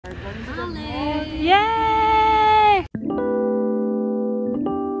Yay!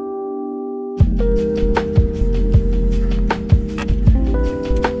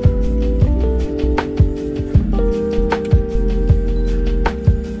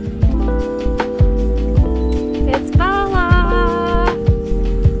 It's Bella!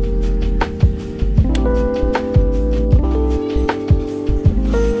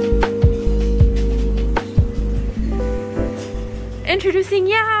 Introducing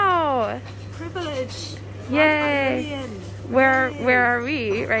Yao! Privilege. Yay! Where are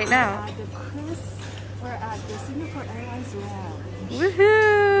we right now? We're at the Singapore Airlines Lounge.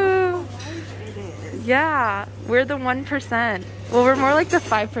 Woohoo! It is. Yeah, we're the 1%. Well, we're more like the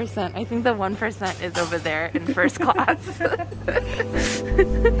 5%. I think the 1% is over there in first class.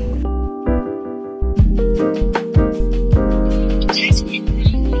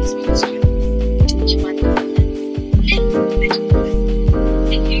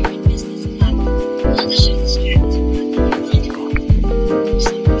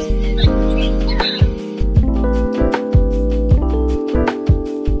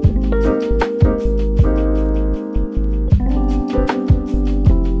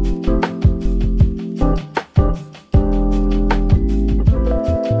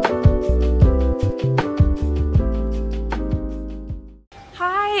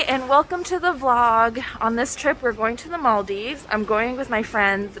 And welcome to the vlog. On this trip we're going to the Maldives. I'm going with my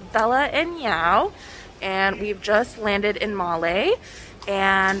friends Bella and Yao, and we've just landed in Malé,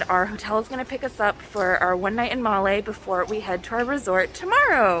 and our hotel is going to pick us up for our one night in Malé before we head to our resort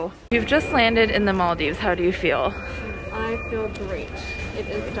tomorrow. You've just landed in the Maldives. How do you feel? I feel great. It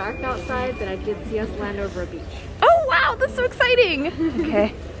is dark outside, but I did see us land over a beach. Oh wow, that's so exciting.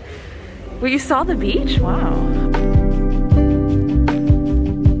 Okay. Well, you saw the beach? Wow.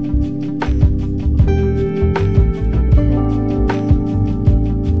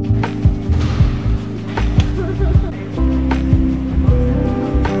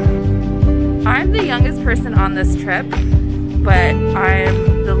 I'm the youngest person on this trip, but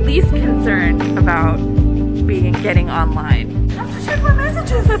I'm the least concerned about getting online. I have to check my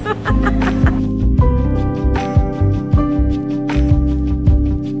messages.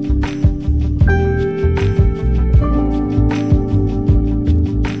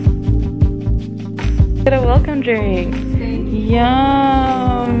 Get a welcome drink. Thank you.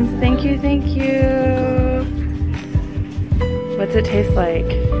 Yum. Thank you, thank you. What's it taste like?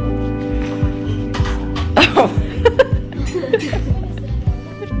 Oh.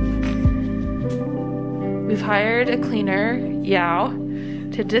 We've hired a cleaner, Yao,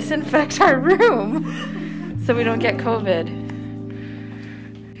 to disinfect our room so we don't get COVID.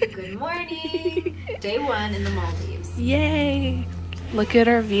 Good morning. Day one in the Maldives. Yay! Look at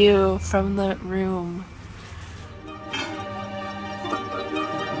our view from the room.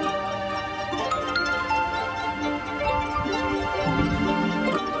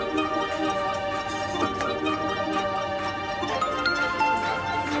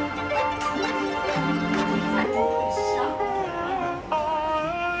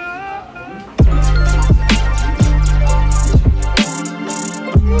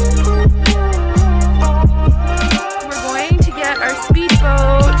 Our speedboat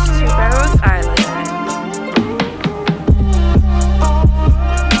to Baros Island.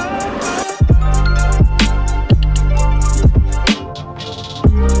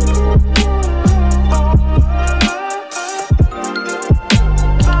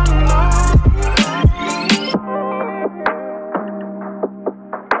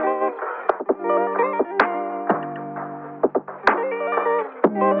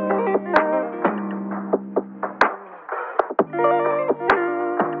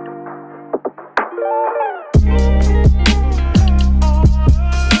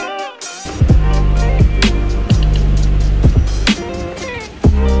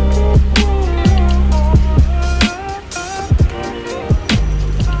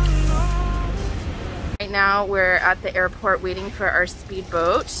 Now we're at the airport waiting for our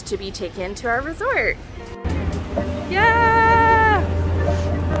speedboat to be taken to our resort. Yeah!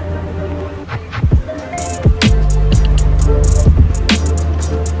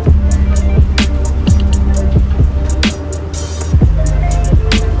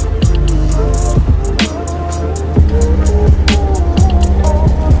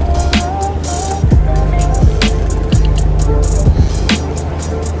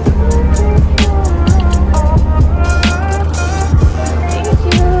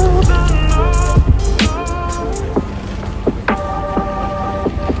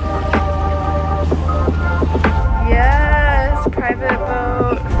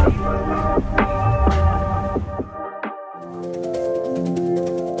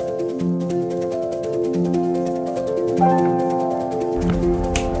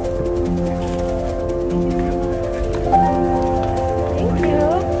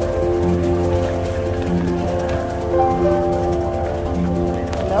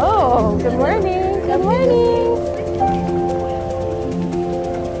 Hello. Good morning. Good morning.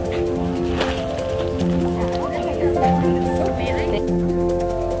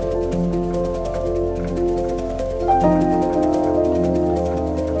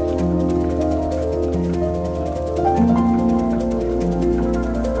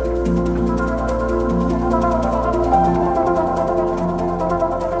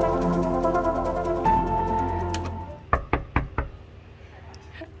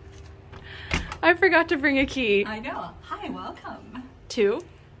 I forgot to bring a key. I know. Hi, welcome Two.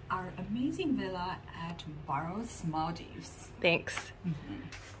 our amazing villa at Baros, Maldives. Thanks.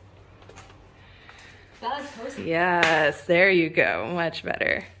 Bella's cozy. Yes, there you go. Much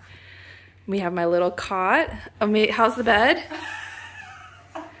better. We have my little cot. How's the bed?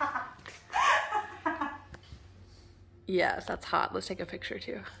 Yes, that's hot. Let's take a picture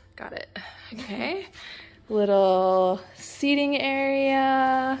too. Got it. Okay. Little seating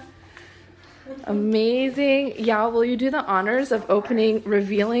area. Amazing. Yeah, will you do the honors of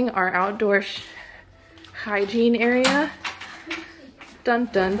revealing our outdoor hygiene area? Dun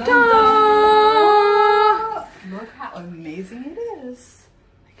dun dun! Look how amazing it is.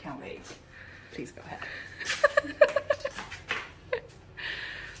 I can't wait. Please go ahead.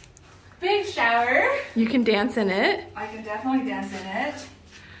 Big shower. You can dance in it. I can definitely dance in it.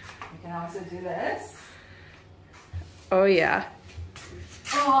 You can also do this. Oh yeah.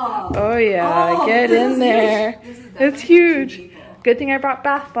 Oh, Oh yeah. Oh, Get in there. This is It's definitely huge. for people. Good thing I brought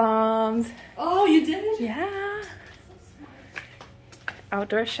bath bombs. Oh, you did it? Yeah.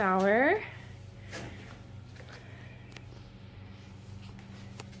 Outdoor shower.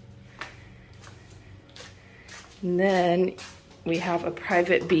 And then we have a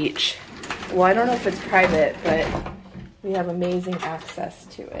private beach. Well, I don't know if it's private, but we have amazing access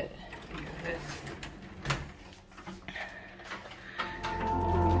to it.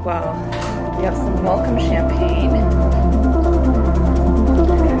 Wow. We have some welcome champagne.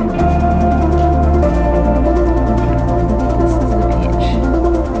 This is the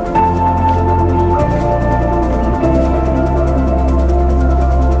beach.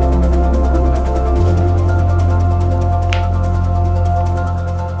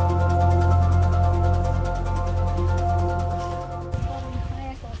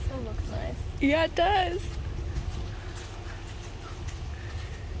 Yeah, it does.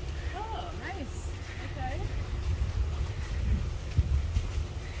 Oh, nice. Okay.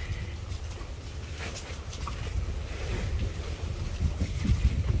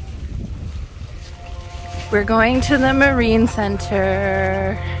 We're going to the Marine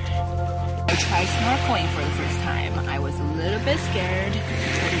Center. I tried snorkeling for the first time. I was a little bit scared,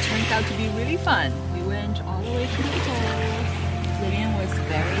 but it turns out to be really fun. We went all the way to the toll. Vivian was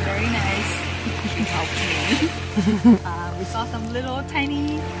very, very nice. She helped me. We saw some little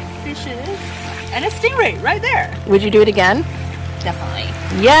tiny fishes and a stingray right there. Would you do it again? Definitely.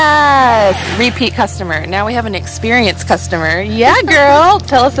 Yes! Repeat customer. Now we have an experienced customer. Yeah, girl!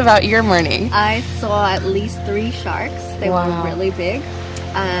 Tell us about your morning. I saw at least 3 sharks. They Wow. were really big.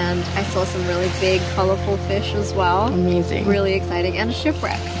 And I saw some really big, colorful fish as well. Amazing. Really exciting. And a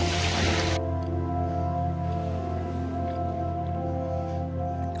shipwreck.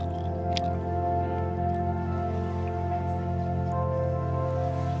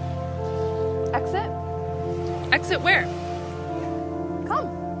 Exit? Exit where?